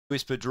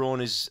Whisper drawn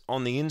is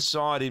on the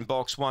inside in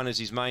box 1 as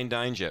his main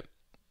danger.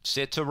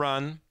 Set to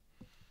run.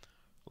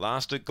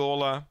 Last at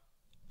Gawler.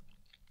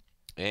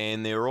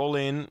 And they're all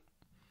in.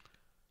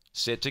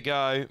 Set to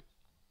go.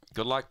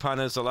 Good luck,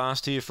 punters. The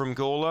last here from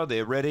Gawler.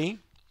 They're ready.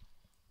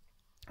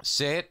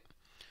 Set.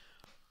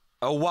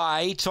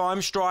 Away. Time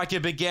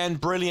Striker began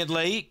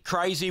brilliantly.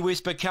 Crazy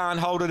Whisper can't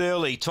hold it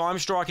early. Time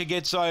Striker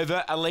gets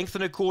over. A length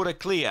and a quarter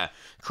clear.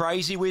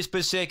 Crazy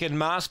Whisper second.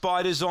 Masked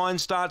by Design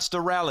starts to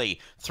rally.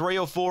 3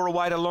 or 4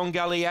 away to Long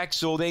Gully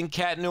Axel. Then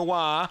Cat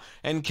Noir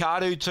and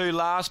Cardu 2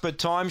 last. But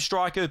Time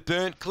Striker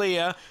burnt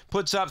clear.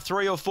 Puts up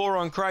 3 or 4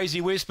 on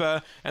Crazy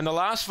Whisper. And the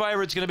last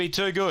favourite's going to be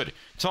too good.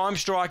 Time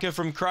Striker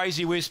from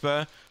Crazy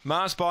Whisper.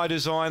 Masked by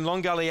Design.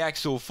 Long Gully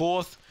Axel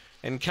 4th.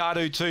 And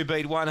Cardu 2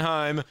 beat 1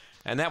 home.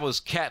 And that was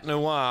Cat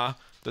Noir.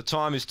 The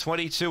time is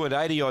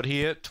 22:80 odd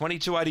here.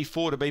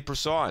 22:84 to be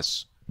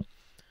precise.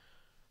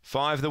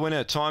 5 the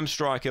winner. Time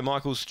Striker,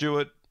 Michael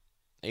Stewart.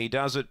 He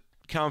does it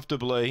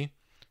comfortably.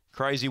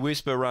 Crazy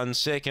Whisper runs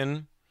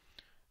second.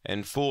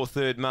 And 4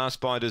 third,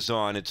 Masked by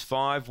Design. It's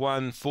 5,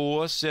 1,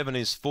 4. 7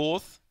 is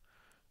 4th.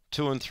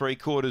 2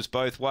 3/4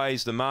 both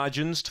ways. The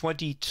margins.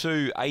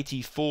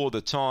 22:84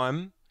 the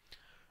time.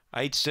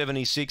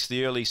 8:76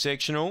 the early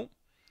sectional.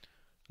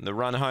 The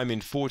run home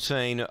in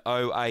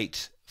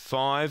 14:08.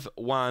 5,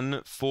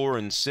 1, 4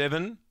 and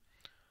 7.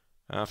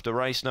 After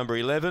race number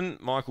 11,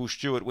 Michael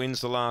Stewart wins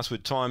the last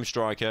with Time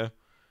Striker.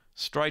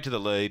 Straight to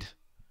the lead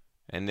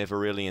and never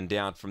really in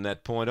doubt from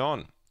that point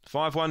on.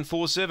 5, 1,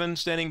 4, 7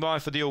 standing by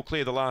for the all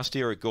clear the last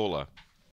here at Gawler.